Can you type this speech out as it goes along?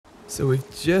So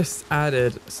we've just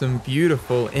added some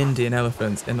beautiful Indian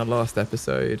elephants in the last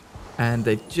episode, and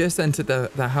they've just entered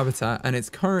their habitat, and it's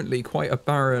currently quite a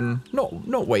barren,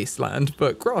 not wasteland,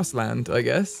 but grassland, I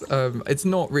guess. It's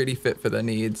not really fit for their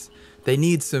needs. They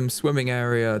need some swimming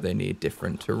area, they need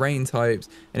different terrain types,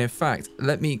 and in fact,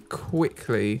 let me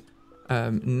quickly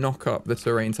knock up the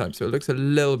terrain type so it looks a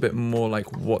little bit more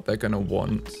like what they're gonna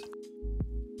want.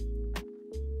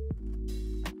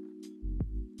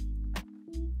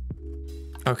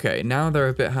 Okay, now they're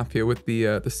a bit happier with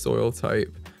the soil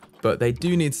type, but they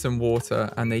do need some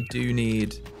water and they do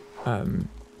need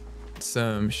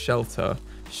some shelter.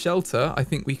 Shelter, I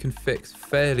think we can fix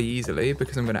fairly easily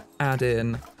because I'm going to add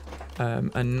in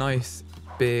a nice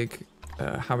big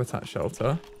habitat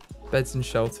shelter. Beds and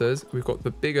shelters. We've got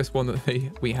the biggest one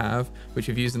that we have, which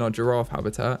we've used in our giraffe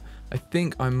habitat. I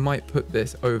think I might put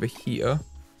this over here,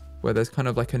 where there's kind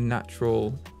of like a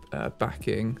natural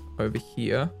backing over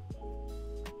here.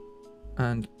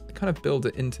 And kind of build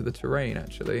it into the terrain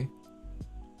actually,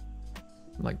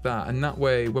 like that, and that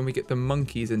way when we get the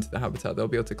monkeys into the habitat they'll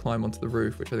be able to climb onto the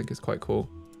roof, which I think is quite cool.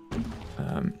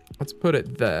 Let's put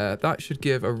it there. That should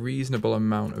give a reasonable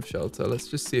amount of shelter. Let's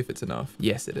just see if it's enough.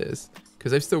 Yes, it is,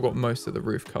 because they've still got most of the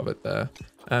roof covered there.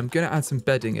 I'm gonna add some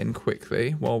bedding in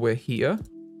quickly while we're here.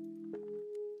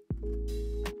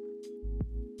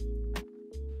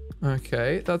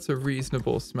 Okay, that's a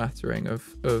reasonable smattering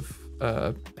of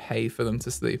hay for them to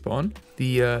sleep on.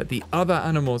 The other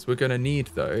animals we're going to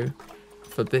need, though,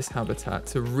 for this habitat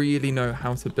to really know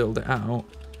how to build it out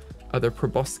are the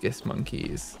Proboscis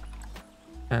monkeys.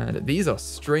 And these are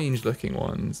strange looking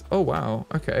ones. Oh, wow.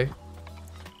 Okay.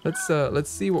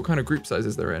 Let's see what kind of group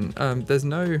sizes they're in. There's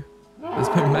no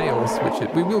males,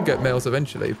 we will get males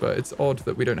eventually, but it's odd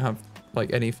that we don't have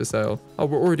like any for sale. Oh,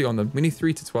 we're already on them. We need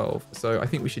 3 to 12. So I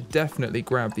think we should definitely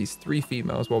grab these 3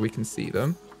 females while we can see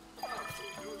them.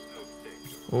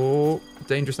 Oh,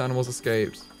 dangerous animals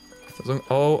escaped.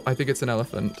 Oh, I think it's an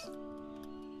elephant.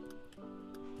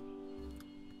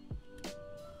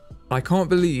 I can't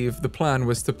believe the plan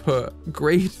was to put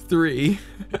grade 3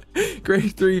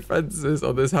 fences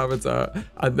on this habitat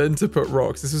and then to put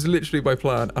rocks. This was literally my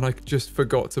plan and I just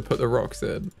forgot to put the rocks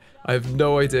in. I have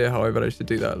no idea how I managed to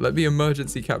do that. Let me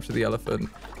emergency capture the elephant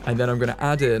and then I'm going to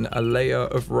add in a layer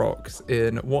of rocks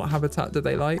in what habitat do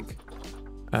they like?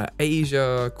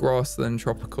 Asia, grassland,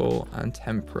 tropical, and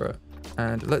temperate.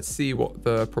 And let's see what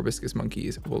the Proboscis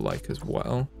monkeys will like as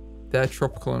well. They're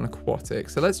tropical and aquatic,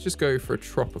 so let's just go for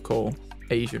tropical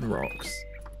Asian rocks.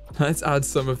 Let's add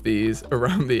some of these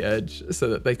around the edge so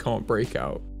that they can't break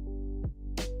out.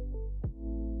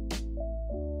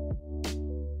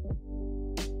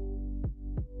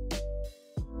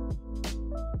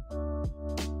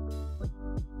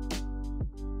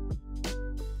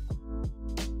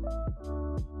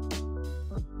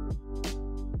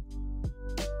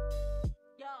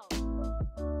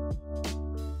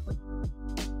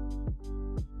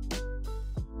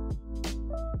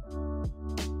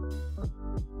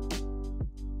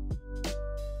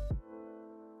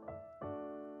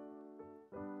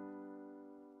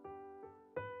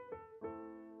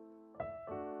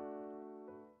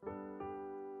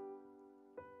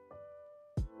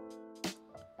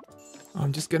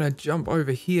 I'm just going to jump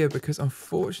over here because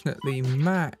unfortunately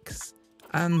Max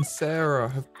and Sarah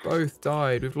have both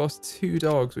died. We've lost 2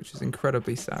 dogs, which is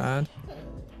incredibly sad,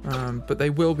 but they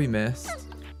will be missed.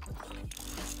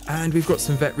 And we've got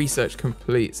some vet research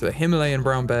complete. So the Himalayan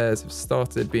brown bears have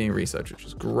started being researched, which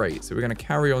is great. So we're going to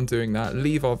carry on doing that,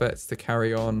 leave our vets to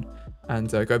carry on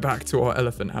and go back to our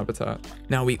elephant habitat.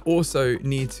 Now we also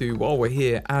need to, while we're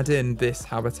here, add in this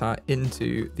habitat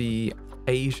into the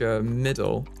Asia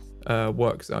middle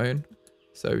work zone.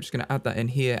 So we're just going to add that in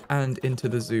here and into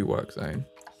the zoo work zone.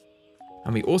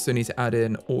 And we also need to add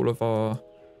in all of our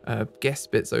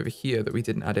guest bits over here that we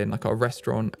didn't add in, like our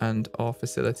restaurant and our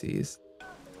facilities.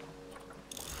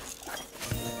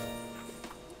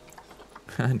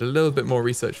 And a little bit more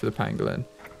research for the pangolin.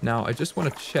 Now I just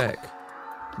want to check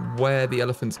where the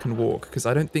elephants can walk, because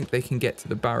I don't think they can get to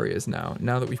the barriers now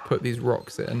that we've put these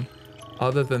rocks in,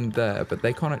 other than there, but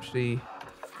they can't actually.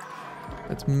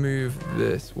 Let's move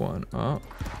this one up.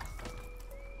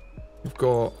 We've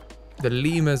got the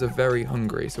lemurs are very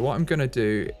hungry. So what I'm going to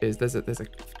do is there's a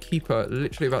keeper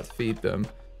literally about to feed them.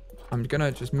 I'm going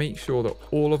to just make sure that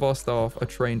all of our staff are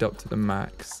trained up to the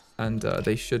max, and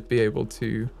they should be able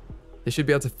to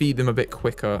feed them a bit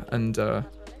quicker and,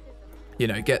 you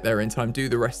know, get there in time, do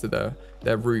the rest of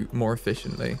their route more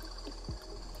efficiently.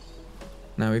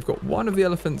 Now we've got one of the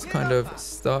elephants kind of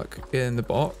stuck in the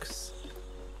box.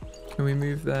 Can we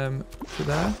move them to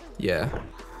there? Yeah.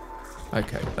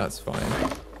 Okay, that's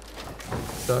fine.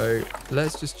 So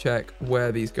let's just check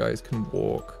where these guys can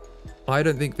walk. I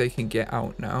don't think they can get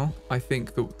out now. I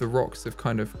think the rocks have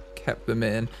kind of kept them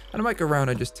in. And I might go around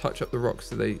and just touch up the rocks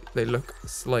so they look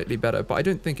slightly better. But I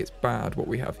don't think it's bad what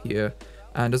we have here.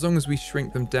 And as long as we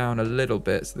shrink them down a little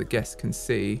bit so the guests can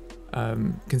see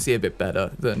a bit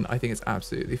better, then I think it's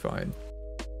absolutely fine.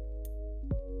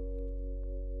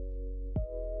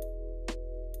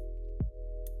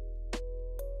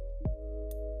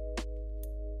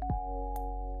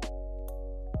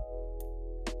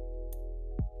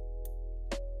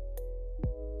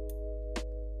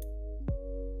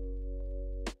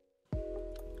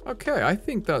 Okay, I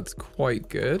think that's quite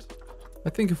good. I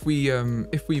think if we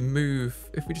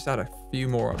just add a few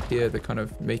more up here that kind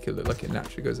of make it look like it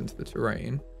naturally goes into the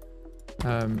terrain,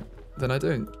 then I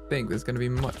don't think there's going to be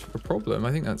much of a problem.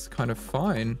 I think that's kind of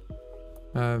fine.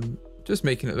 Just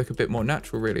making it look a bit more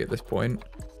natural really at this point.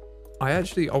 I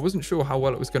wasn't sure how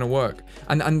well it was going to work.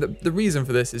 And the reason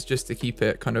for this is just to keep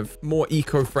it kind of more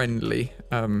eco-friendly,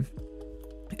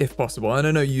 if possible. And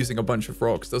I know using a bunch of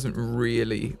rocks doesn't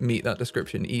really meet that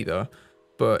description either.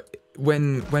 But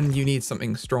when you need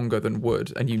something stronger than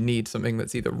wood and you need something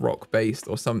that's either rock based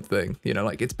or something, you know,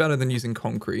 like it's better than using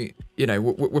concrete. You know,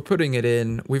 we're putting it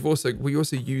in. We're also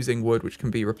using wood, which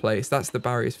can be replaced. That's the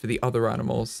barriers for the other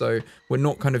animals. So we're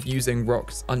not kind of using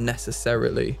rocks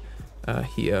unnecessarily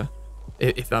here,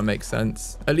 if that makes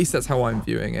sense. At least that's how I'm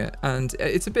viewing it. And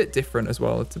it's a bit different as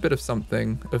well. It's a bit of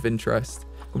something of interest.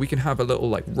 We can have a little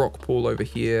like rock pool over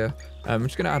here. I'm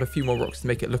just going to add a few more rocks to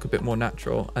make it look a bit more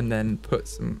natural, and then put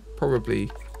some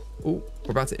probably... Oh,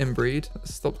 we're about to inbreed.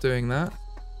 Stop doing that.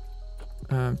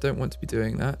 Don't want to be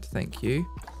doing that. Thank you.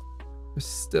 We're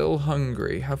still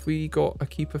hungry. Have we got a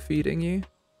keeper feeding you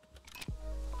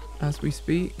as we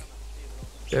speak?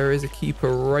 There is a keeper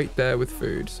right there with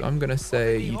food. So I'm going to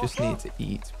say you just need to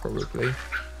eat probably.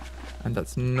 And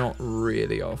that's not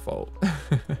really our fault.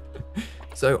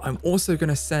 So I'm also going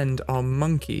to send our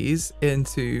monkeys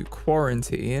into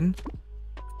quarantine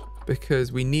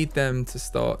because we need them to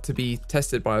start to be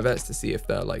tested by our vets to see if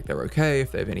they're okay,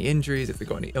 if they have any injuries, if they've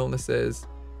got any illnesses.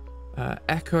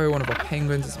 Echo, one of our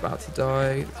penguins, is about to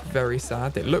die. It's very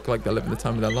sad. They look like they're living the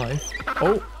time of their life.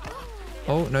 Oh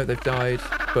no, they've died.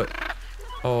 But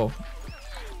oh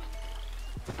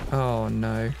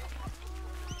no,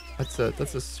 that's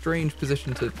a strange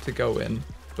position to go in,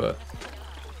 but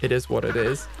it is what it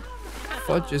is.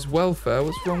 Fudge's welfare.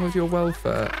 What's wrong with your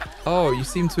welfare? Oh, you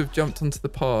seem to have jumped onto the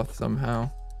path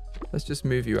somehow. Let's just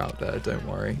move you out there. Don't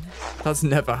worry. That's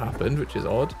never happened, which is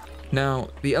odd. Now,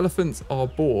 the elephants are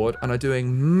bored and are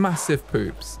doing massive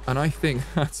poops. And I think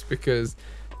that's because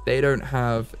they don't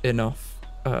have enough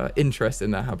interest in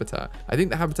their habitat. I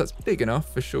think the habitat's big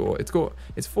enough for sure. It's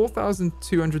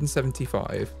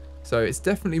 4,275. So it's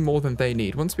definitely more than they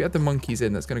need. Once we add the monkeys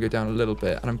in, that's going to go down a little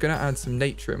bit. And I'm going to add some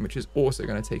natrum, which is also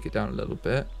going to take it down a little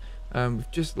bit.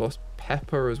 We've just lost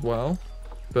Pepper as well.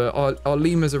 But our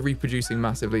lemurs are reproducing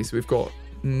massively. So we've got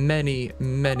many,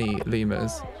 many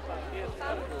lemurs.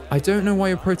 I don't know why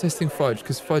you're protesting Fudge,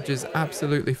 because Fudge is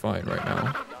absolutely fine right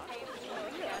now.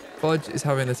 Fudge is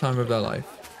having the time of their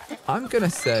life. I'm going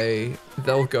to say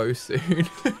they'll go soon.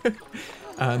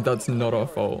 And that's not our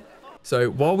fault.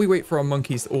 So while we wait for our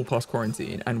monkeys to all pass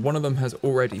quarantine, and one of them has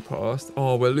already passed,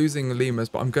 we're losing the lemurs,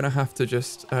 but I'm going to have to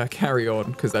just carry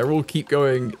on because they all keep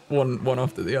going one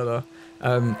after the other.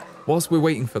 Whilst we're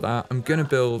waiting for that, I'm going to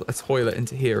build a toilet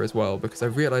into here as well because I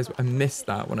realized I missed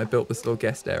that when I built this little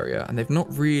guest area, and they've not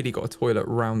really got a toilet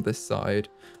around this side.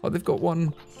 Oh, they've got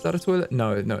one. Is that a toilet?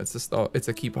 No, it's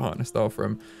a keeper hut and a staff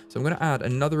room. So I'm going to add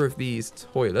another of these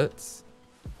toilets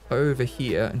over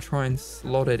here and try and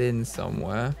slot it in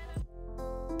somewhere.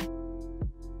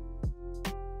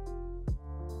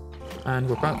 And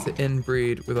we're about to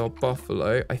inbreed with our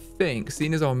buffalo. I think,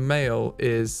 seeing as our male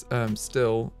is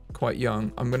still quite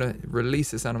young, I'm going to release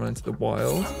this animal into the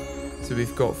wild. So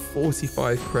we've got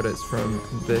 45 credits from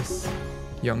this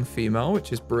young female,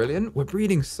 which is brilliant. We're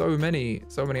breeding so many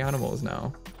animals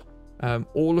now.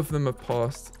 All of them have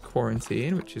passed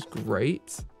quarantine, which is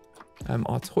great.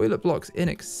 Our toilet block's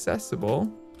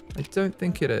inaccessible. I don't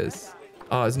think it is.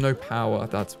 There's no power,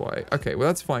 that's why. Okay, well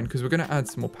that's fine, because we're going to add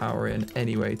some more power in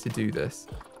anyway to do this.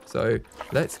 So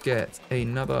let's get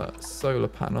another solar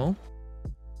panel.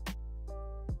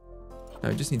 Now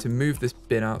we just need to move this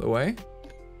bin out of the way.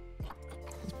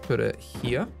 Let's put it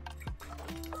here.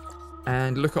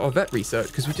 And look at our vet research,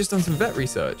 because we've just done some vet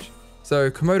research.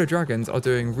 So Komodo dragons are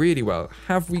doing really well.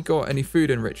 Have we got any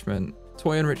food enrichment?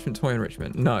 Toy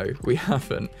enrichment? No, we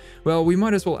haven't. Well, we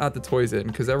might as well add the toys in,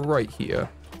 because they're right here.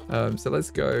 So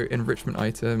let's go enrichment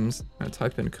items. I'm going to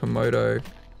type in Komodo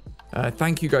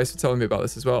Thank you guys for telling me about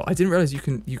this as well. I didn't realize you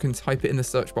can type it in the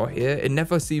search bar here. It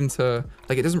never seemed to,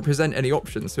 like, it doesn't present any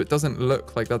options, so it doesn't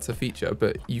look like that's a feature,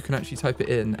 but you can actually type it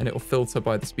in and it'll filter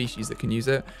by the species that can use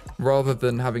it, rather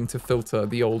than having to filter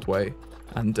the old way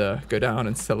and go down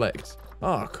and select,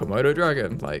 Komodo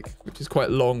dragon, like, which is quite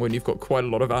long when you've got quite a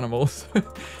lot of animals.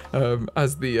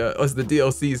 As the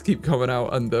DLCs keep coming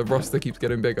out and the roster keeps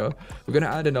getting bigger, we're going to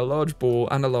add in a large ball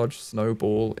and a large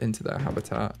snowball into their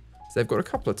habitat. So they've got a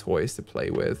couple of toys to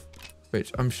play with,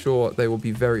 which I'm sure they will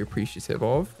be very appreciative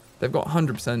of. They've got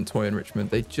 100% toy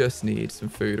enrichment. They just need some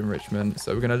food enrichment.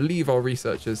 So we're going to leave our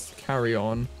researchers to carry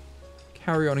on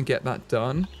and get that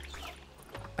done.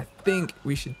 I think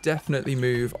we should definitely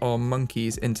move our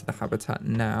monkeys into the habitat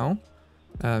now.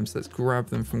 So let's grab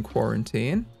them from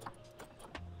quarantine.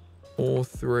 All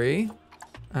 3.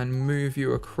 And move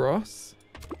you across.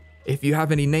 If you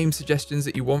have any name suggestions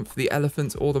that you want for the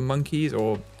elephants or the monkeys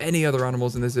or any other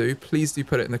animals in the zoo, please do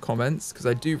put it in the comments, because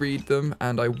I do read them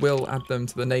and I will add them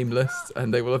to the name list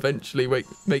and they will eventually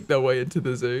make their way into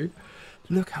the zoo.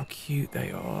 Look how cute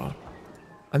they are.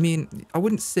 I mean, I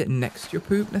wouldn't sit next to your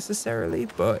poop necessarily,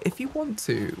 but if you want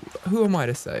to, who am I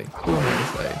to say? Who am I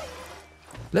to say?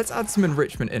 Let's add some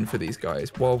enrichment in for these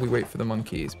guys while we wait for the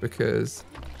monkeys, because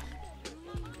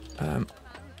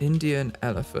Indian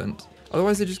elephant.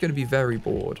 Otherwise, they're just going to be very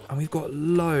bored. And we've got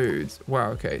loads.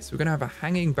 Wow, okay. So we're going to have a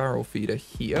hanging barrel feeder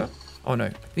here. Oh, no. I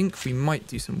think we might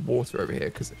do some water over here,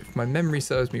 because if my memory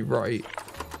serves me right,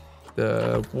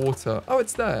 the water... Oh,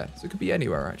 it's there. So it could be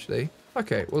anywhere, actually.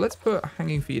 Okay, well, let's put a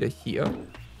hanging feeder here.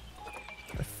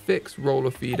 A fixed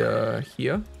roller feeder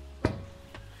here.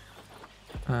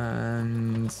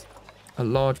 And a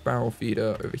large barrel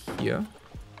feeder over here.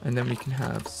 And then we can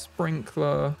have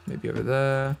sprinkler, maybe over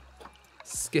there.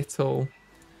 Skittle,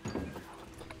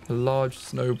 a large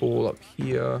snowball up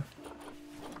here,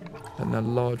 and a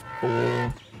large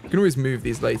ball. You can always move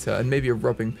these later, and maybe a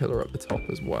rubbing pillar up the top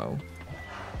as well.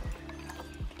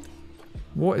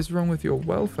 What is wrong with your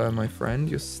welfare, my friend?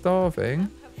 You're starving.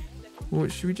 Well,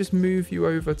 should we just move you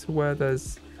over to where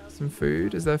there's some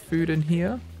food? Is there food in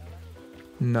here?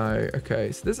 No.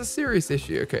 Okay, so there's a serious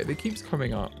issue. Okay, that keeps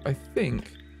coming up. I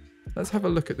think, let's have a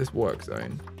look at this work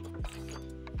zone.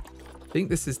 I think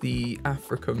this is the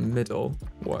Africa Middle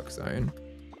work zone.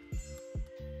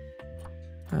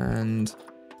 And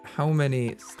how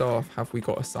many staff have we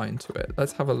got assigned to it?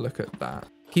 Let's have a look at that.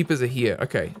 Keepers are here.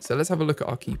 Okay, so let's have a look at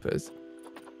our keepers.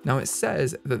 Now it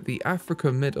says that the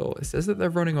Africa Middle, it says that they're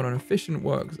running on an efficient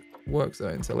work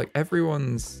zone. So like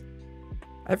everyone's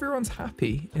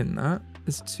happy in that.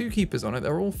 There's 2 keepers on it.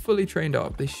 They're all fully trained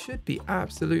up. They should be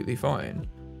absolutely fine.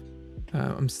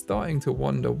 I'm starting to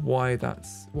wonder why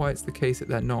it's the case that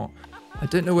they're not. I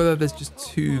don't know whether there's just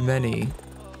too many.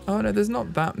 Oh no, there's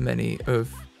not that many of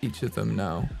each of them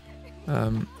now.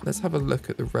 Let's have a look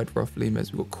at the red ruff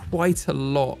lemurs. We've got quite a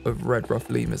lot of red ruff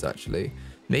lemurs actually.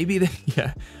 Maybe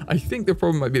yeah, I think the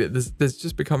problem might be that there's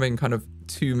just becoming kind of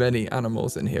too many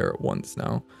animals in here at once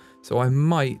now. So I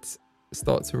might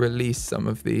start to release some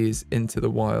of these into the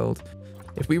wild.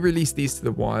 If we release these to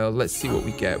the wild, let's see what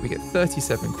we get. We get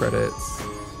 37 credits.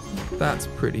 That's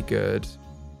pretty good.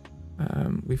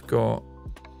 We've got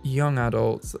young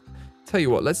adults. Tell you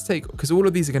what, let's take, because all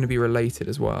of these are going to be related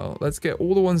as well. Let's get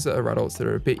all the ones that are adults that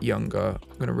are a bit younger.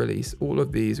 I'm going to release all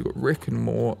of these. We've got Rick and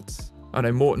Mort. Oh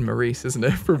no, Mort and Maurice, isn't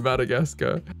it, from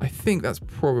Madagascar? I think that's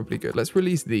probably good. Let's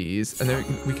release these, and then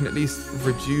we can at least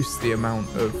reduce the amount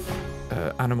of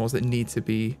animals that need to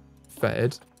be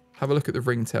fed. Have a look at the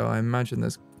ringtail. I imagine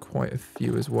there's quite a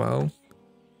few as well.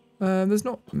 There's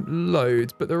not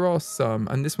loads, but there are some.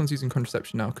 And this one's using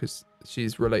contraception now because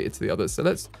she's related to the others. So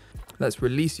let's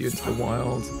release you into the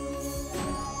wild.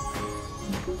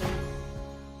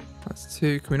 That's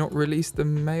 2. Can we not release the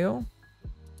male?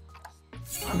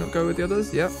 Can we not go with the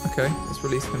others? Yep. Okay. Let's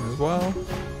release him as well.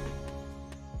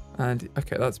 And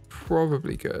okay, that's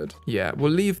probably good. Yeah,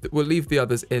 we'll leave the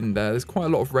others in there. There's quite a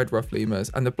lot of red ruff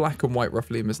lemurs, and the black and white ruff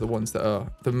lemurs are the ones that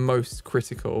are the most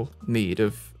critical need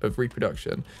of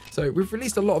reproduction. So we've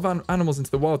released a lot of animals into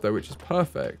the wild though, which is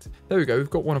perfect. There we go. We've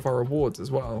got one of our rewards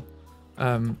as well.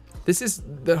 This is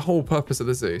the whole purpose of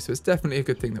the zoo, so it's definitely a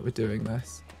good thing that we're doing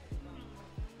this.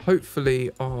 Hopefully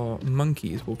our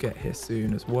monkeys will get here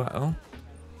soon as well.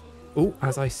 Oh,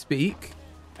 as I speak,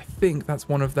 I think that's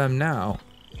one of them now.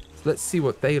 Let's see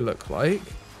what they look like.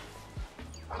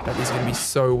 That is going to be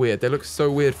so weird. They look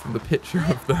so weird from the picture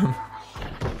of them.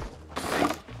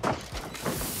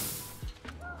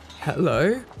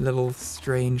 Hello, little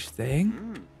strange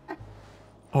thing.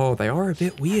 Oh, they are a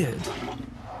bit weird.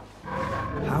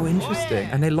 How interesting.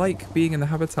 And they like being in the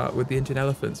habitat with the Indian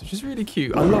elephants, which is really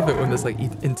cute. I love it when there's like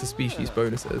interspecies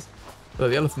bonuses. Oh,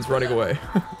 the elephant's running away.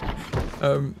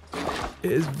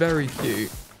 It is very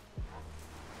cute.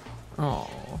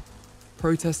 Oh,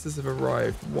 protesters have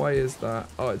arrived. Why is that?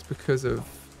 Oh, it's because of...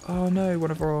 Oh no,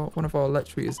 one of our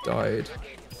electrators died.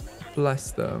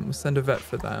 Bless them. We'll send a vet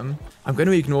for them. I'm going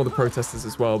to ignore the protesters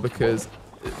as well because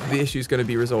the issue is going to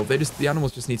be resolved. The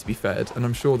animals just need to be fed, and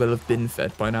I'm sure they'll have been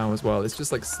fed by now as well. It's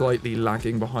just like slightly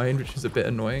lagging behind, which is a bit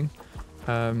annoying.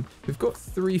 We've got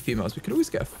 3 females. We could always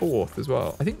get a 4th as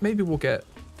well. I think maybe we'll get...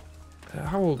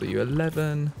 how old are you?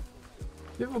 11?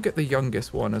 Maybe we'll get the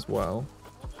youngest one as well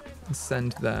and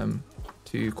send them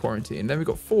to quarantine. Then we've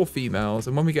got 4 females,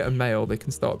 and when we get a male, they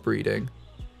can start breeding.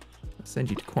 I'll send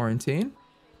you to quarantine.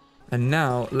 And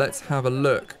now let's have a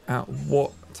look at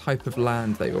what type of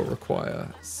land they all require.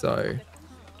 So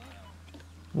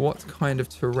what kind of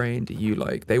terrain do you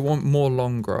like? They want more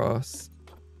long grass,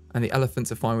 and the elephants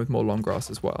are fine with more long grass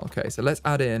as well. Okay, so let's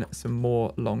add in some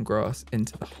more long grass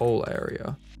into the whole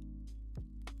area.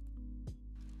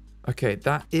 Okay,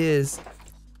 that is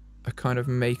a kind of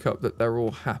makeup that they're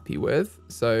all happy with.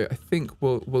 So I think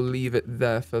we'll leave it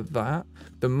there for that.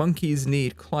 The monkeys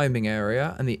need climbing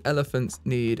area and the elephants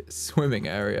need swimming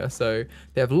area. So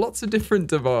they have lots of different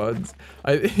demands.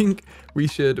 I think we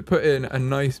should put in a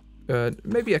nice,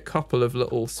 maybe a couple of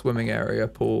little swimming area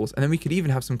pools. And then we could even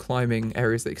have some climbing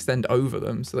areas that extend over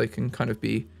them so they can kind of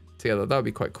be together. That would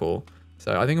be quite cool.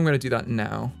 So I think I'm going to do that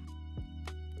now.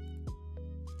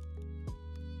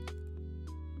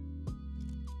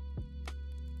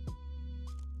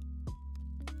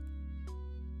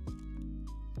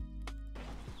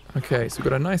 Okay, so we've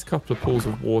got a nice couple of pools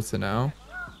of water now.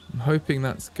 I'm hoping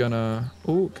that's gonna...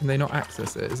 Oh, can they not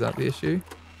access it? Is that the issue?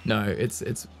 No,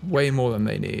 it's way more than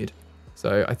they need.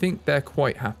 So I think they're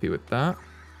quite happy with that.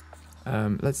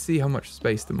 Let's see how much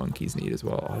space the monkeys need as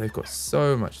well. Oh, they've got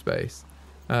so much space.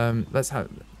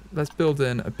 Let's build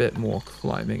in a bit more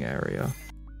climbing area.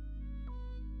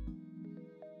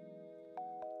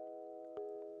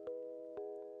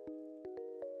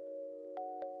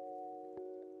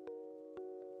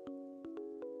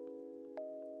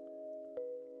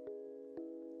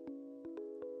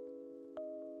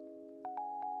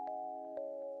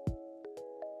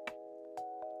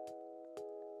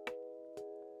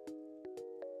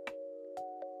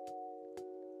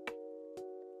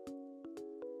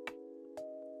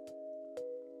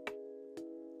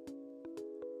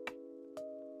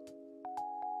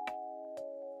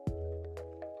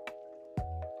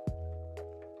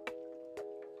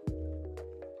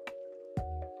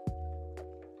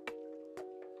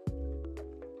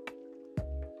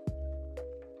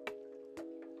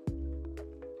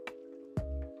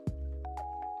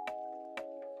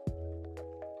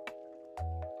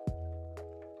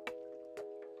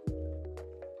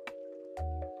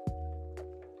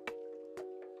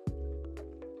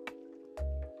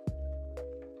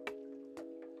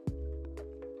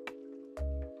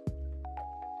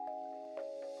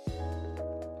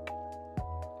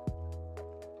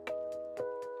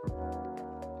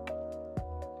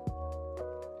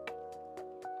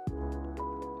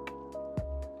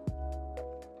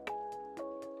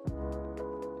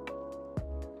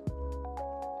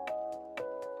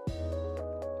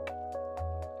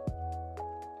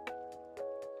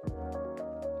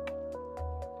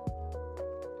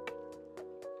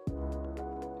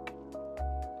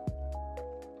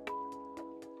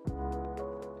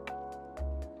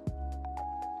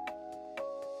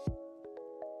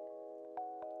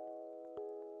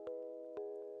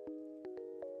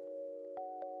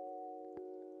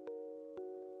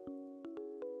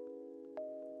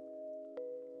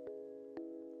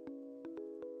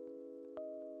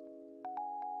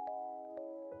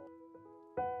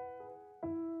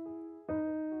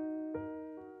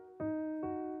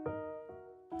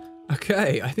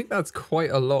 Okay, I think that's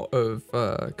quite a lot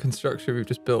of construction we've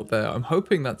just built there. I'm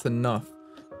hoping that's enough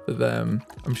for them.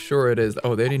 I'm sure it is.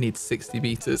 Oh, they only need 60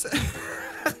 meters.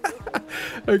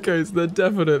 Okay, so they're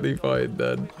definitely fine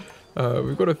then.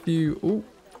 We've got a few... Ooh,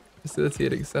 facility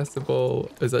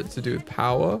inaccessible. Is that to do with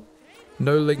power?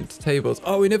 No linked tables.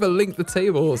 Oh, we never linked the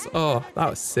tables. Oh, that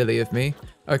was silly of me.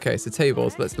 Okay, so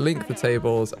tables. Let's link the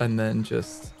tables and then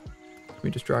just... Can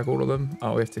we just drag all of them?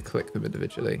 Oh, we have to click them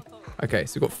individually. Okay,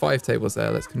 so we've got 5 tables there.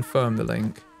 Let's confirm the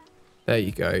link. There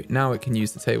you go. Now it can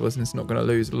use the tables and it's not going to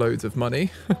lose loads of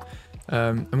money.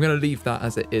 I'm going to leave that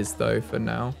as it is though for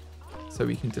now. So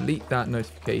we can delete that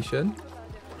notification.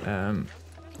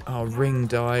 Our ring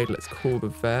died. Let's call the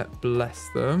vet. Bless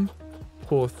them.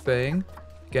 Poor thing.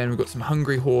 Again, we've got some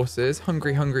hungry horses.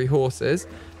 Hungry horses.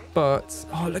 But,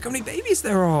 oh, look how many babies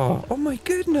there are. Oh my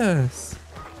goodness.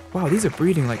 Wow, these are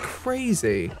breeding like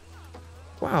crazy.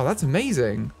 Wow, that's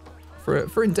amazing.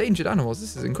 For endangered animals,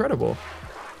 this is incredible.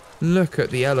 Look at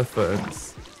the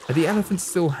elephants. Are the elephants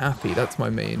still happy? That's my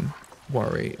main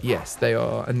worry. Yes, they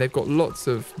are. And they've got lots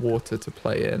of water to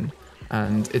play in.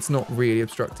 And it's not really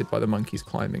obstructed by the monkeys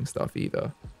climbing stuff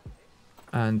either.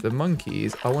 And the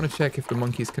monkeys, I want to check if the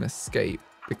monkeys can escape.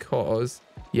 Because,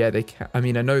 yeah, they can. I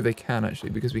mean, I know they can actually,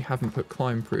 because we haven't put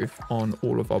climb proof on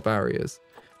all of our barriers,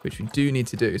 which we do need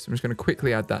to do. So I'm just going to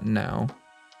quickly add that now.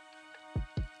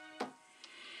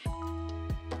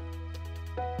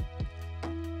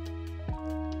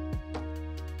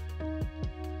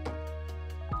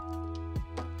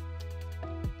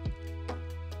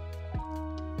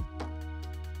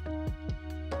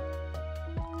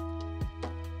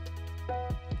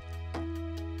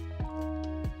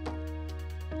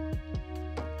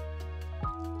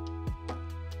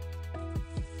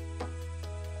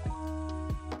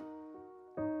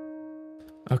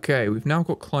 Okay, we've now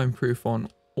got climb proof on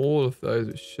all of those,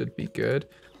 which should be good.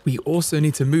 We also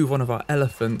need to move one of our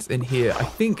elephants in here. I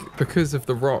think because of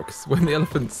the rocks, when the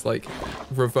elephants like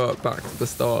revert back to the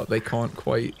start, they can't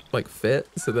quite like fit.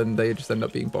 So then they just end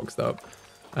up being boxed up.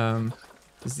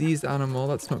 Diseased animal,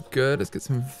 that's not good. Let's get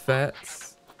some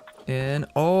vets in.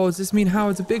 Oh, does this mean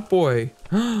Howard's a big boy?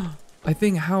 I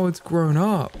think Howard's grown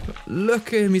up.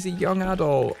 Look at him, he's a young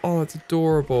adult. Oh, it's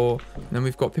adorable. And then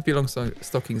we've got Pippi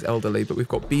Longstocking's elderly, but we've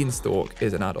got Beanstalk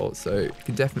is an adult, so you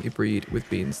can definitely breed with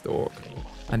Beanstalk.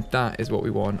 And that is what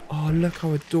we want. Oh, look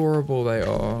how adorable they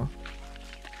are.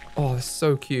 Oh, they're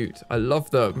so cute. I love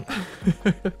them.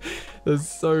 They're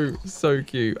so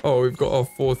cute. Oh, we've got our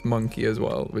fourth monkey as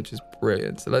well, which is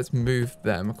brilliant. So let's move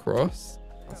them across.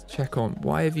 Let's check on,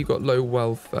 why have you got low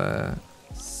welfare?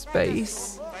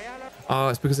 Space? Ah,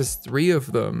 it's because there's 3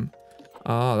 of them.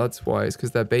 Ah, that's why. It's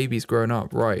because their baby's grown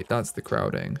up. Right, that's the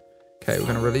crowding. Okay, we're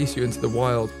going to release you into the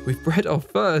wild. We've bred our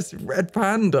first red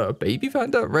panda. Baby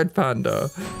panda? Red panda.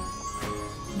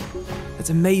 That's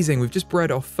amazing. We've just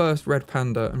bred our first red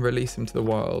panda and released him to the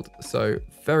wild. So,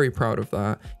 very proud of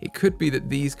that. It could be that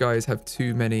these guys have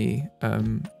too many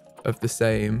of the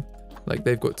same. Like,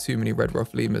 they've got too many red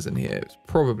ruff lemurs in here. It's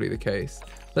probably the case.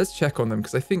 Let's check on them,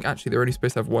 because I think actually they're only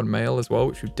supposed to have 1 male as well,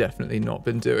 which we've definitely not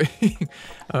been doing,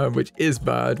 which is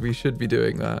bad. We should be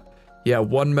doing that. Yeah,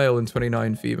 1 male and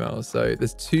 29 females. So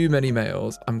there's too many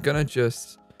males. I'm going to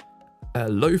just...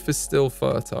 Loaf is still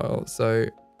fertile, so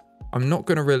I'm not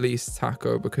going to release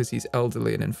Taco because he's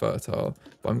elderly and infertile,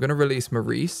 but I'm going to release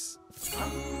Maurice,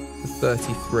 the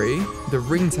 33. The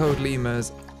ring-tailed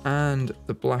lemurs and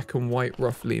the black and white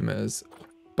ruff lemurs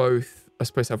both are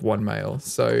supposed to have 1 male,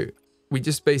 so we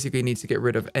just basically need to get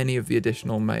rid of any of the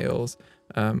additional males.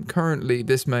 Currently,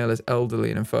 this male is elderly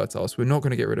and infertile, so we're not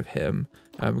going to get rid of him.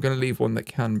 We're going to leave one that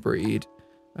can breed,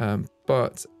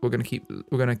 but we're going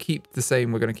to keep the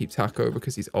same. We're going to keep Taco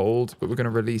because he's old, but we're going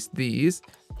to release these.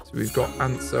 So we've got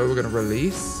Anso. We're going to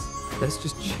release. Let's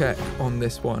just check on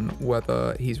this one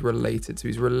whether he's related. So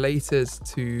he's related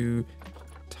to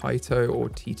Tito or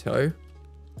Tito.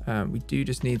 We do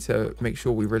just need to make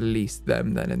sure we release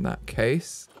them then in that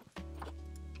case.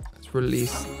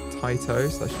 Release Tito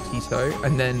 / Tito,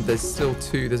 and then there's still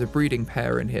 2. There's a breeding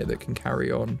pair in here that can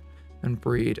carry on and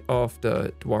breed after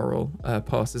Dwarrel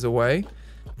passes away.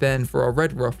 Then for our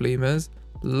red ruff lemurs,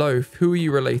 Loaf, who are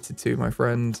you related to, my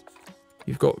friend?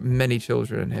 You've got many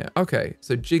children in here. Okay,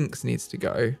 so Jinx needs to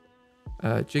go.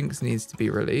 Jinx needs to be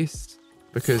released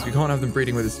because we can't have them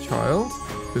breeding with his child.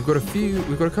 We've got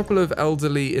a couple of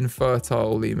elderly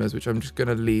infertile lemurs, which I'm just going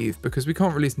to leave because we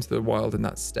can't release them to the wild in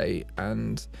that state,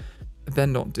 and they're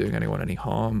not doing anyone any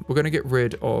harm. We're going to get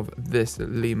rid of this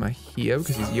lemur here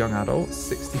because he's young adult.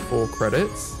 64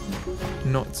 credits.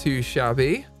 Not too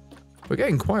shabby. We're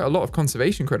getting quite a lot of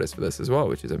conservation credits for this as well,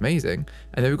 which is amazing.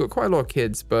 And then we've got quite a lot of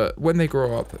kids, but when they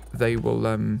grow up, they will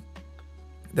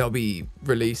they'll be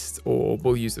released or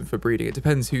we'll use them for breeding. It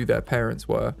depends who their parents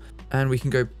were. And we can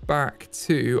go back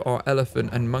to our elephant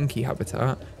and monkey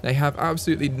habitat. They have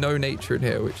absolutely no nature in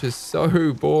here, which is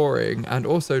so boring and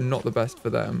also not the best for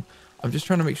them. I'm just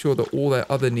trying to make sure that all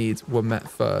their other needs were met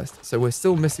first. So we're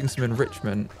still missing some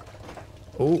enrichment.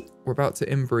 Oh, we're about to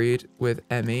inbreed with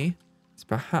Emmy. So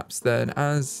perhaps then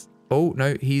as... Oh,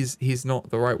 no, he's not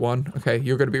the right one. Okay,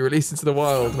 you're going to be released into the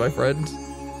wild, my friend.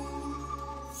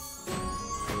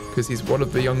 Because he's one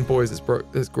of the young boys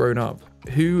that's grown up.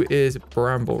 Who is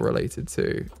Bramble related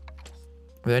to?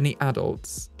 Are there any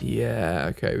adults? Yeah,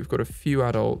 okay, we've got a few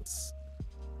adults.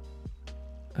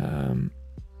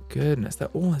 Goodness, they're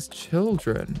all his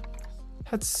children.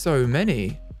 Had so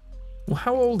many. Well,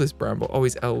 how old is Bramble? Oh,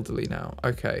 he's elderly now.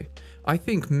 Okay. I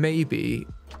think maybe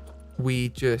we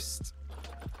just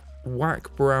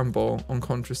whack Bramble on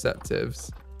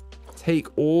contraceptives, take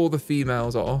all the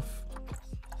females off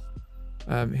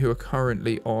who are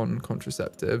currently on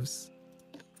contraceptives,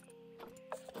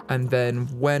 and then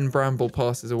when Bramble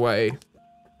passes away,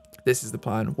 this is the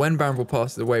plan. When Bramble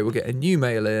passes away, we'll get a new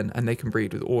male in and they can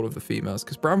breed with all of the females,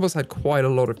 because Bramble's had quite a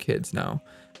lot of kids now,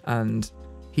 and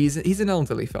he's an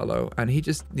elderly fellow and he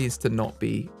just needs to not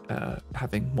be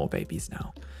having more babies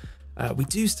now. We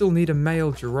do still need a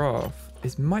male giraffe.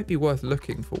 It might be worth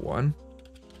looking for one.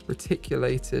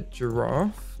 Reticulated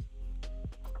giraffe.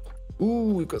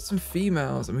 Ooh, we've got some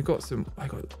females and we've got some...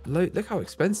 look how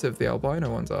expensive the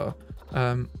albino ones are.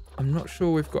 I'm not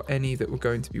sure we've got any that we're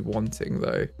going to be wanting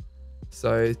though.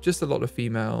 So just a lot of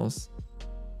females.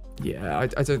 Yeah,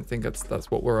 I don't think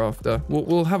that's what we're after.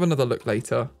 We'll have another look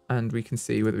later and we can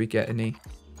see whether we get any.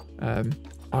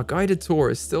 Our guided tour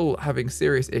is still having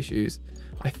serious issues.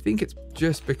 I think it's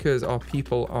just because our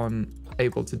people aren't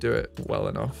able to do it well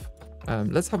enough.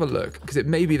 Let's have a look, because it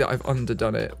may be that I've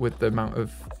underdone it with the amount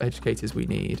of educators we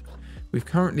need. We've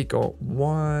currently got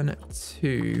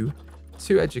two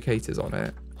educators on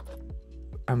it.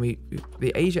 And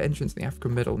the Asia entrance and the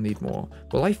African middle need more.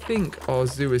 Well, I think our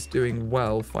zoo is doing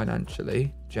well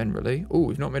financially, generally. Oh,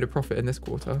 we've not made a profit in this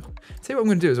quarter. See what I'm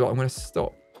going to do as well. I'm going to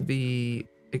stop the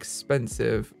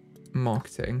expensive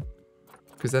marketing,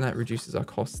 because then that reduces our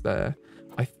costs there.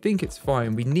 I think it's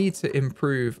fine. We need to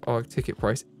improve our ticket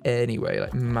price anyway,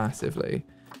 like massively.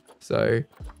 So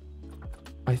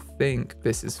I think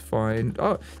this is fine.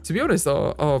 Oh, to be honest,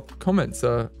 our comments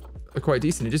are quite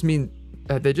decent. It just means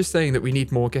they're just saying that we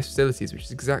need more guest facilities, which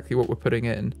is exactly what we're putting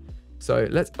in. So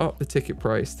let's up the ticket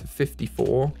price to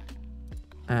 54.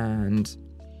 And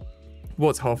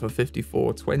what's half of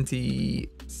 54?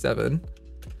 27.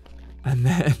 And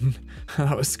then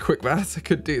that was quick maths. I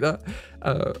could do that.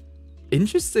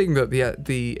 Interesting that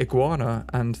the iguana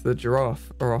and the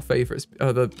giraffe are our favorites,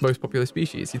 the most popular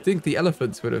species. You'd think the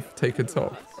elephants would have taken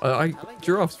top.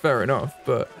 Giraffes, fair enough,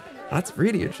 but that's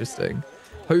really interesting.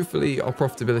 Hopefully our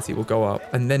profitability will go up,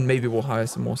 and then maybe we'll hire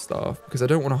some more staff, because I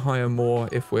don't want to hire more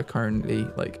if we're currently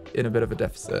like in a bit of a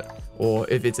deficit or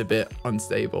if it's a bit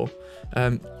unstable.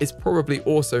 It's probably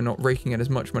also not raking in as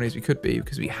much money as we could be,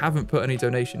 because we haven't put any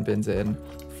donation bins in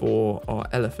for our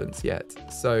elephants yet.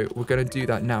 So we're going to do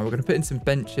that now. We're going to put in some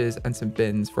benches and some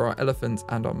bins for our elephants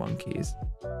and our monkeys.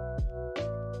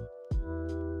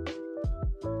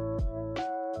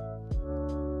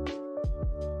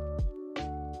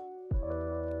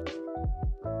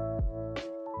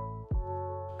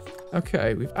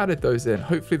 Okay, we've added those in.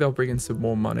 Hopefully they'll bring in some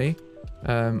more money.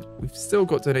 We've still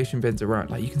got donation bins around.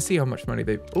 Like, you can see how much money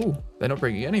they're not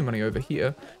bringing any money over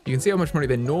here. You can see how much money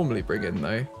they normally bring in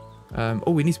though.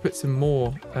 Oh, we need to put some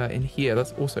more in here.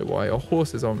 That's also why our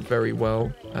horses aren't very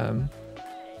well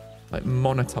like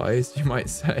monetized, you might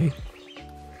say.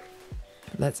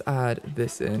 Let's add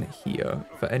this in here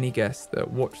for any guests that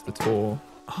watch the tour.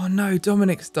 Oh no,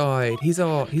 Dominic's died. He's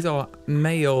our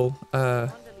male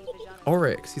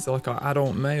oryx. He's like our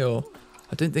adult male.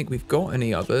 I don't think we've got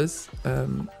any others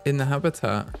in the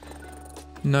habitat.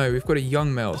 No, we've got a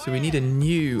young male, so we need a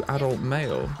new adult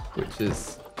male, which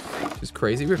is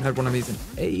crazy. We haven't had one of these in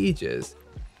ages.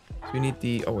 So we need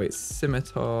the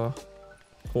scimitar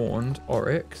horned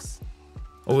oryx.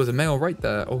 Oh, there's a male right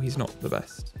there. Oh, he's not the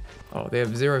best. Oh, they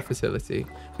have 0 fertility.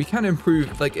 We can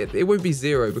improve, like it won't be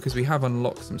 0 because we have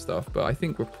unlocked some stuff, but I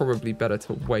think we're probably better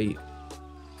to wait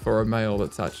for a male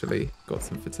that's actually got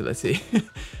some fertility.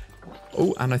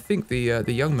 Oh, and I think the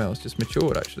young male's just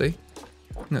matured actually.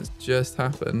 That's just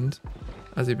happened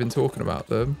as we've been talking about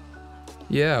them.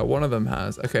 Yeah, one of them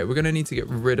has. Okay, we're gonna need to get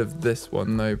rid of this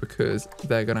one though, because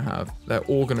they're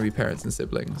all gonna be parents and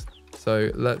siblings.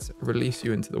 So let's release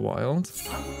you into the wild.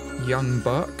 Young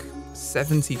buck,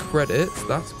 70 credits.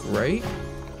 That's great.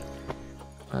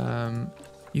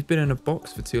 You've been in a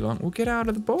box for too long. Well, get out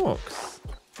of the box.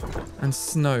 And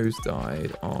Snow's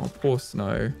died. Oh, poor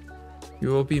Snow. You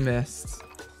will be missed.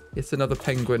 It's another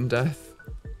penguin death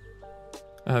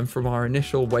from our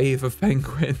initial wave of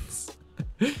penguins.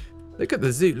 Look at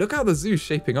the zoo. Look how the zoo's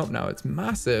shaping up now. It's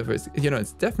massive. It's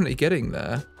definitely getting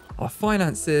there. Our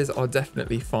finances are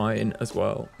definitely fine as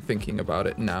well, thinking about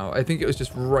it now. I think it was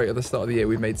just right at the start of the year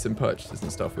we made some purchases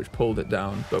and stuff which pulled it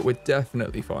down, but we're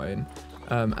definitely fine.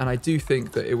 And I do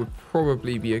think that it would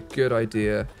probably be a good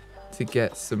idea to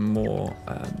get some more,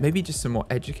 maybe just some more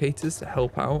educators to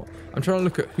help out. I'm trying to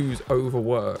look at who's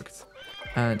overworked,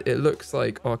 and it looks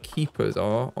like our keepers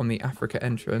are on the Africa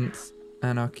entrance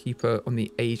and our keeper on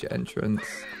the Asia entrance.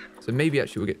 So maybe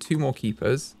actually we'll get 2 more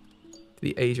keepers.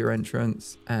 the Asia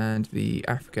entrance and the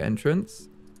Africa entrance.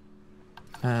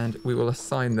 And we will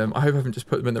assign them. I hope I haven't just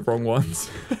put them in the wrong ones.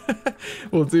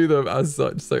 We'll do them as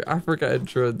such. So Africa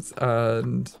entrance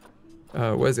and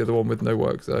where's the other one with no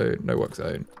work zone? No work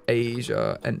zone.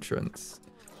 Asia entrance.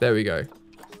 There we go.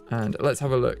 And let's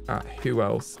have a look at who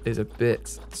else is a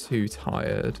bit too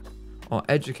tired. Our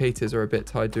educators are a bit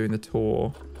tired doing the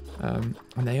tour. And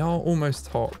they are almost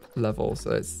top level.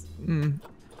 So it's...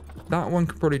 that one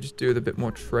could probably just do with a bit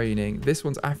more training. This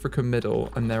one's Africa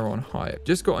Middle, and they're on high.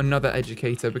 Just got another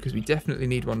educator because we definitely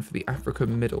need one for the Africa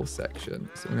Middle section.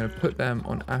 So I'm going to put them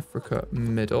on Africa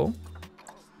Middle.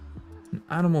 And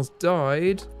animals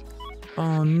died.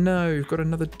 Oh no, we've got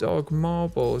another dog.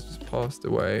 Marble has just passed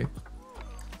away.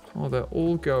 Oh, they're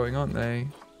all going, aren't they?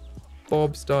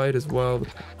 Bob's died as well,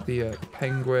 the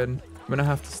penguin. I'm going to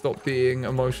have to stop being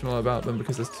emotional about them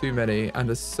because there's too many. And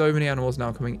there's so many animals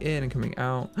now coming in and coming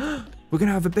out. We're going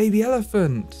to have a baby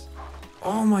elephant.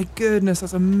 Oh my goodness,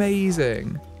 that's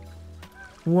amazing.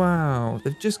 Wow,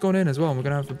 they've just gone in as well. And we're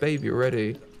going to have a baby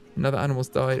already. Another animal's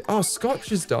died. Oh, Scotch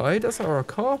has died. That's our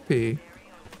Carpi.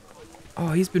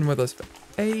 Oh, he's been with us for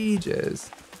ages.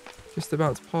 Just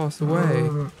about to pass away.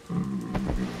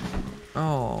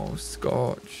 Oh,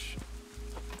 Scotch.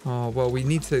 Oh, well, we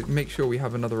need to make sure we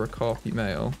have another Okapi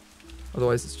male.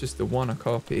 Otherwise, it's just the one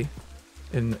Okapi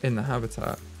in the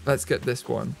habitat. Let's get this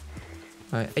one.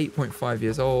 8.5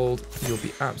 years old. You'll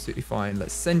be absolutely fine.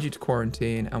 Let's send you to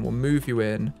quarantine and we'll move you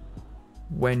in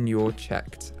when you're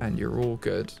checked and you're all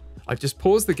good. I've just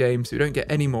paused the game so we don't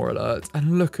get any more alerts.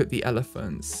 And look at the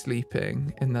elephants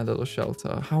sleeping in their little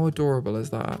shelter. How adorable is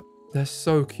that? They're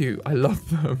so cute. I love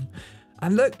them.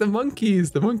 And look, the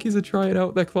monkeys. The monkeys are trying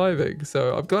out their climbing.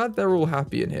 So I'm glad they're all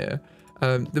happy in here.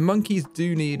 The monkeys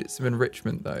do need some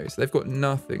enrichment though. So they've got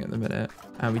nothing at the minute.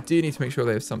 And we do need to make sure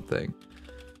they have something.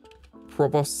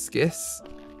 Proboscis.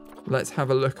 Let's have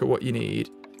a look at what you need.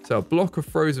 So a block of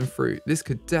frozen fruit. This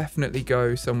could definitely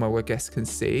go somewhere where guests can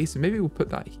see. So maybe we'll put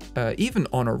that even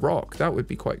on a rock. That would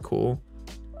be quite cool.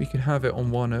 We could have it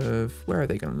on one of... Where are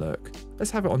they going to look?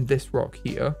 Let's have it on this rock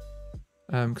here.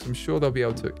 Because I'm sure they'll be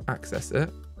able to access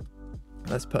it.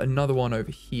 Let's put another one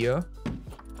over here.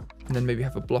 And then maybe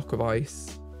have a block of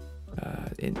ice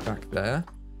in back there.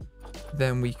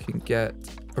 Then we can get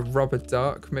a rubber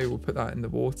duck. Maybe we'll put that in the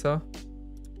water.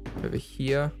 Over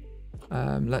here.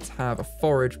 Let's have a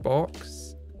forage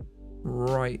box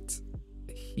right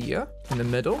here in the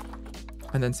middle.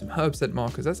 And then some herb scent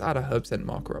markers. Let's add a herb scent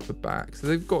marker up the back. So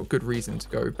they've got good reason to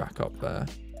go back up there.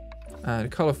 And a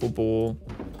colourful ball.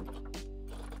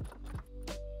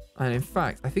 And in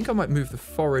fact, I think I might move the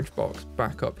forage box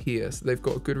back up here. So they've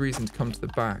got a good reason to come to the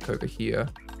back over here.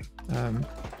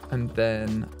 And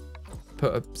then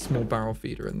put a small barrel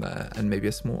feeder in there and maybe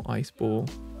a small ice ball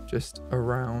just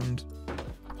around.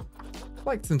 I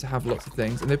like them to have lots of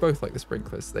things. And they both like the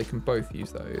sprinklers, so they can both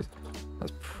use those.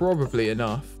 That's probably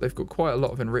enough. They've got quite a lot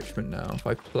of enrichment now. If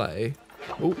I play...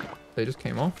 Oh, they just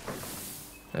came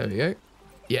off. There we go.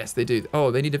 Yes, they do. Oh,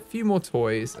 they need a few more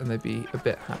toys and they'd be a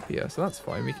bit happier. So that's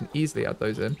fine. We can easily add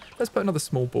those in. Let's put another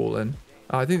small ball in.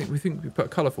 I think we put a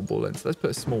colourful ball in. So let's put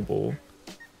a small ball.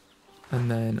 And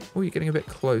then, oh, you're getting a bit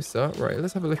closer. Right,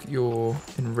 let's have a look at your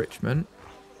enrichment.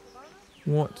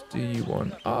 What do you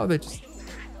want? Oh, they just...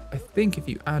 I think if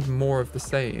you add more of the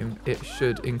same, it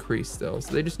should increase still.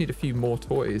 So they just need a few more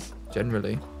toys,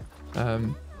 generally.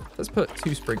 Let's put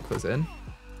 2 sprinklers in.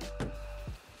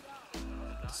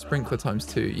 Sprinkler times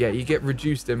 2. Yeah, you get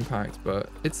reduced impact, but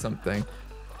it's something.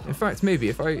 In fact, maybe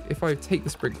if I take the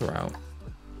sprinkler out,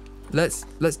 let's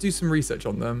do some research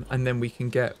on them, and then we can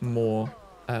get more.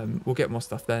 We'll get more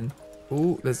stuff then.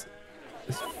 Oh, there's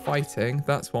fighting.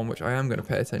 That's one which I am going to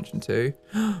pay attention to.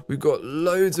 We've got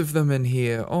loads of them in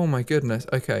here. Oh my goodness.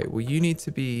 Okay, well you need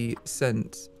to be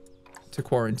sent to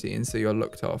quarantine so you're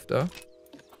looked after.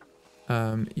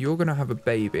 You're going to have a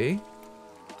baby.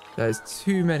 There's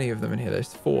too many of them in here.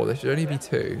 There's 4. There should only be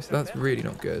 2. So that's really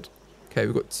not good. Okay,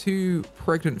 we've got 2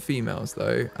 pregnant females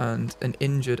though, and an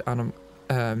injured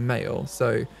male.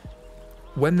 So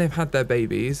when they've had their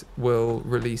babies, we'll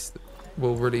release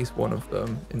one of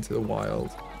them into the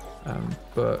wild.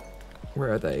 But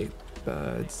where are they?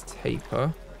 Birds,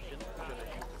 taper.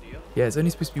 Yeah, it's only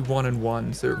supposed to be 1 and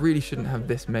 1, so it really shouldn't have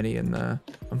this many in there.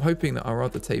 I'm hoping that our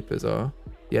other tapers are.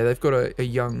 Yeah, they've got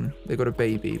they've got a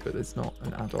baby, but it's not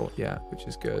an adult yet, which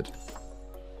is good.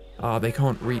 Ah, they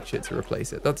can't reach it to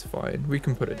replace it. That's fine. We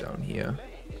can put it down here.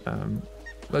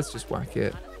 Let's just whack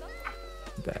it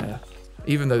there.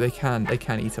 Even though they can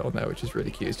eat it on there, which is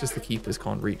really cute. It's just the keepers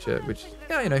can't reach it, which,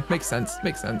 yeah, you know, makes sense.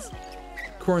 Makes sense.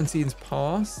 Quarantine's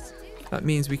passed. That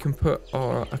means we can put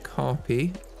our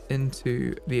Okapi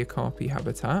into the Okapi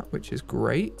habitat, which is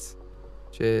great.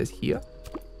 Which is here.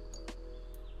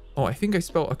 Oh, I think I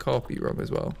spelled Okapi wrong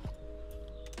as well.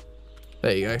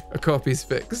 There you go. Okapi's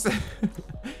fixed.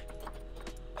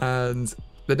 And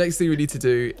the next thing we need to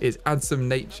do is add some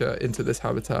nature into this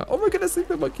habitat. Oh my goodness, look at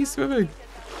the monkeys swimming.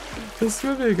 They're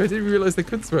swimming. I didn't realize they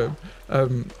could swim.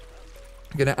 I'm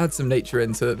going to add some nature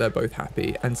in so that they're both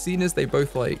happy. And seeing as they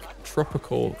both like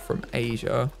tropical from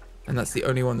Asia, and that's the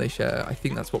only one they share, I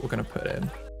think that's what we're going to put in.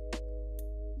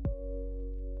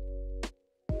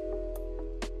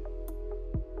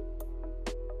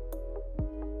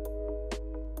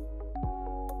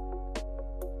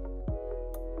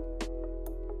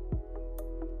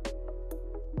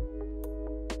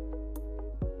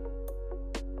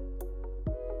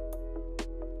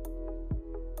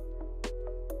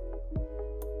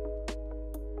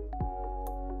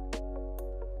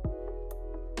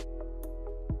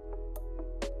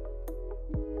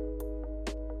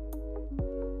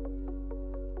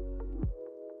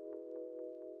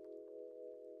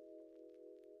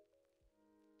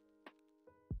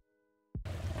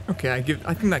 Okay,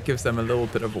 I think that gives them a little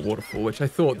bit of a waterfall, which I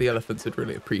thought the elephants would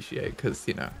really appreciate because,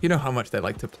 you know how much they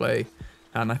like to play,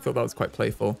 and I thought that was quite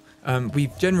playful.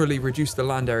 We've generally reduced the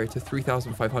land area to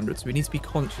 3,500, so we need to be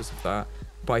conscious of that,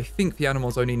 but I think the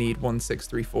animals only need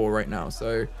 1,634 right now,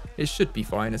 so it should be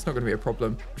fine. It's not going to be a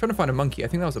problem. I'm trying to find a monkey. I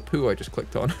think that was a poo I just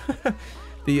clicked on.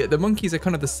 The monkeys are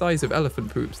kind of the size of elephant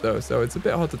poops, though, so it's a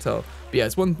bit hard to tell. But yeah,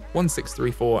 it's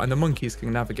 1,634, and the monkeys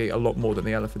can navigate a lot more than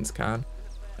the elephants can,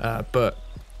 but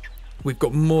we've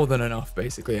got more than enough,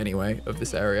 basically, anyway, of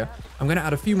this area. I'm going to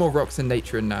add a few more rocks and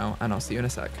nature in now, and I'll see you in a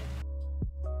sec.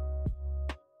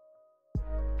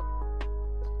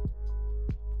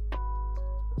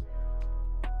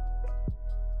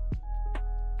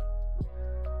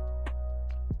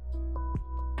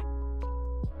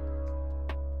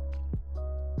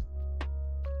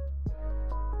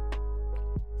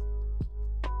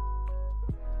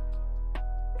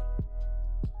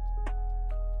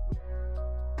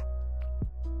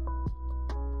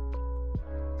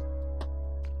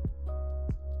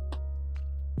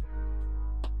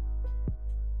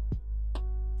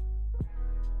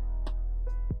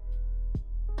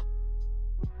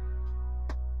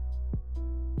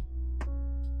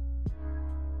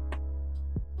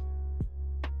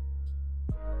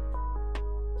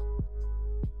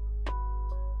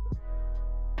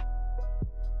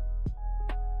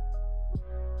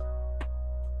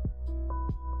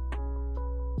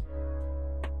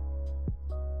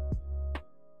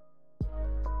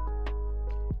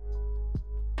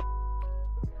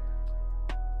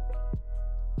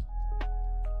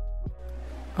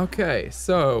 Okay,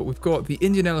 so we've got the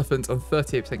Indian elephants on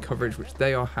 38% coverage, which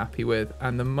they are happy with,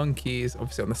 and the monkeys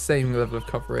obviously on the same level of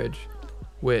coverage,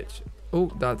 which,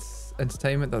 oh, that's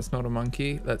entertainment, that's not a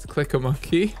monkey. Let's click a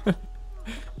monkey.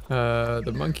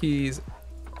 The monkeys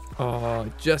are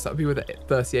just happy with it,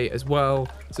 38 as well.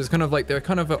 So it's kind of like they're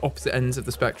kind of at opposite ends of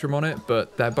the spectrum on it,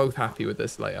 but they're both happy with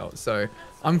this layout. So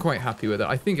I'm quite happy with it.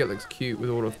 I think it looks cute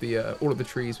with all of the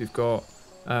trees we've got.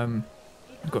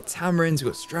 We've got tamarinds,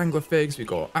 we've got strangler figs, we've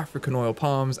got African oil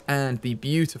palms, and the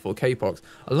beautiful capox,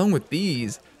 along with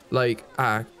these, like,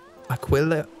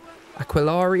 Aquilaria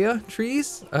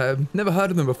trees. Never heard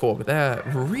of them before, but they're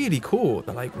really cool.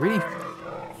 They're, like, really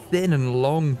thin and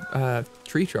long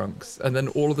tree trunks, and then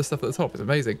all of the stuff at the top is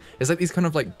amazing. It's like these kind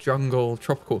of, like, jungle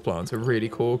tropical plants are really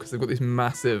cool, because they've got these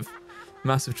massive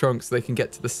trunks so they can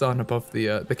get to the sun above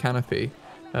the canopy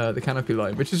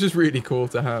line, which is just really cool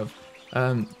to have.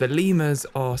 The lemurs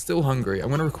are still hungry. I'm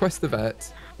going to request the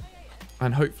vet,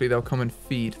 and hopefully they'll come and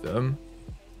feed them.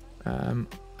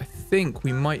 I think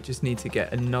we might just need to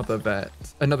get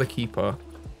another keeper,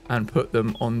 and put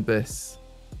them on this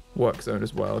work zone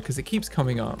as well, because it keeps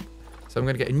coming up. So I'm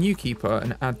going to get a new keeper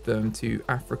and add them to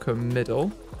Africa Middle,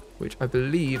 which I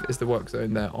believe is the work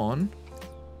zone they're on.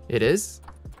 It is.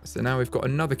 So now we've got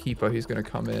another keeper who's going to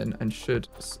come in and should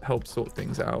help sort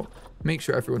things out. Make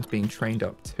sure everyone's being trained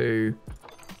up too.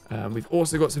 We've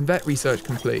also got some vet research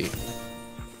complete.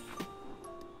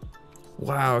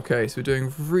 Wow, okay, so we're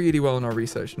doing really well in our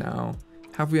research now.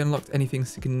 Have we unlocked anything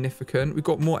significant? We've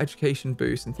got more education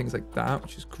boosts and things like that,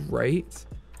 which is great.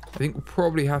 I think we'll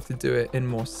probably have to do it in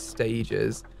more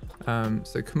stages.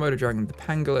 So Komodo dragon, the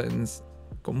pangolins,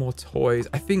 got more toys.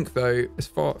 I think though, as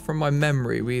far from my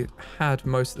memory, we had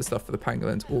most of the stuff for the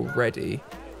pangolins already.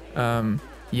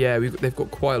 Yeah, they've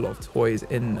got quite a lot of toys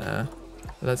in there.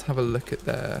 Let's have a look at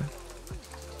their...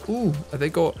 Ooh, have they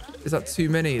got... Is that too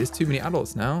many? There's too many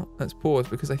adults now. Let's pause,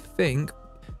 because I think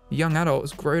the young adult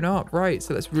has grown up. Right,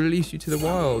 so let's release you to the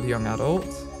wild, young adult.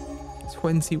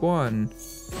 21.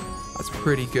 That's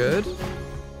pretty good.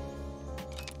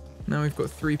 Now we've got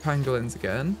 3 pangolins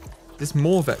again. There's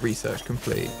more vet research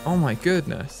complete. Oh my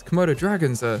goodness. Komodo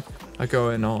dragons are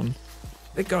going on.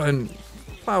 They're going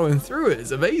plowing through it.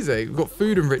 It's amazing. We've got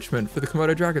food enrichment for the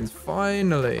Komodo dragons.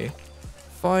 Finally.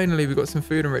 Finally, we've got some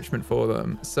food enrichment for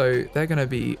them. So they're going to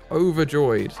be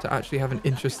overjoyed to actually have an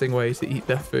interesting way to eat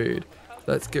their food.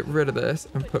 Let's get rid of this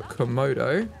and put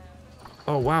Komodo.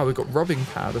 Oh, wow. We've got rubbing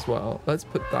pad as well. Let's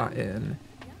put that in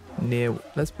near.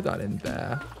 Let's put that in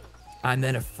there. And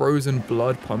then a frozen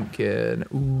blood pumpkin.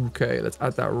 Ooh, okay, let's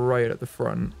add that right at the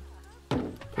front.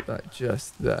 Put that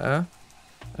just there.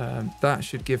 That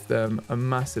should give them a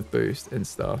massive boost in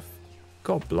stuff.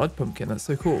 God, blood pumpkin, that's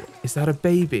so cool. Is that a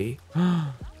baby?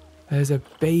 There's a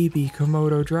baby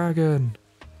Komodo dragon.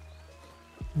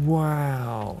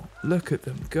 Wow, look at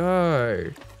them go.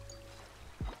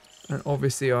 And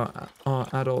obviously our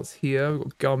adults here, we've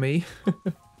got Gummy.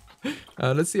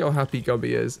 Let's see how happy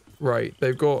Gummy is. Right,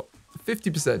 they've got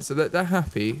 50%, so they're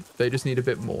happy. They just need a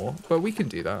bit more, but we can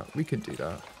do that. We can do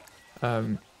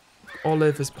that.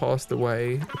 Olive has passed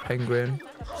away, the penguin.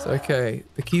 So okay,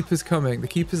 the keeper's coming. The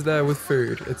keeper's there with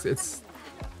food. It's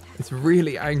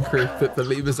really angry that the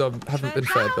lemurs haven't been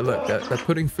fed, but look, they're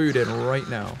putting food in right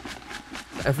now.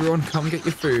 Everyone come get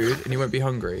your food and you won't be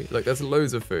hungry. Look, there's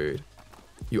loads of food.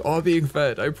 You are being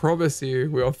fed, I promise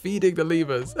you. We are feeding the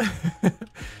lemurs.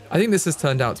 I think this has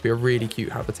turned out to be a really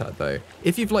cute habitat though.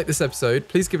 If you've liked this episode,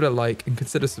 please give it a like and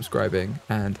consider subscribing,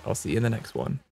 and I'll see you in the next one.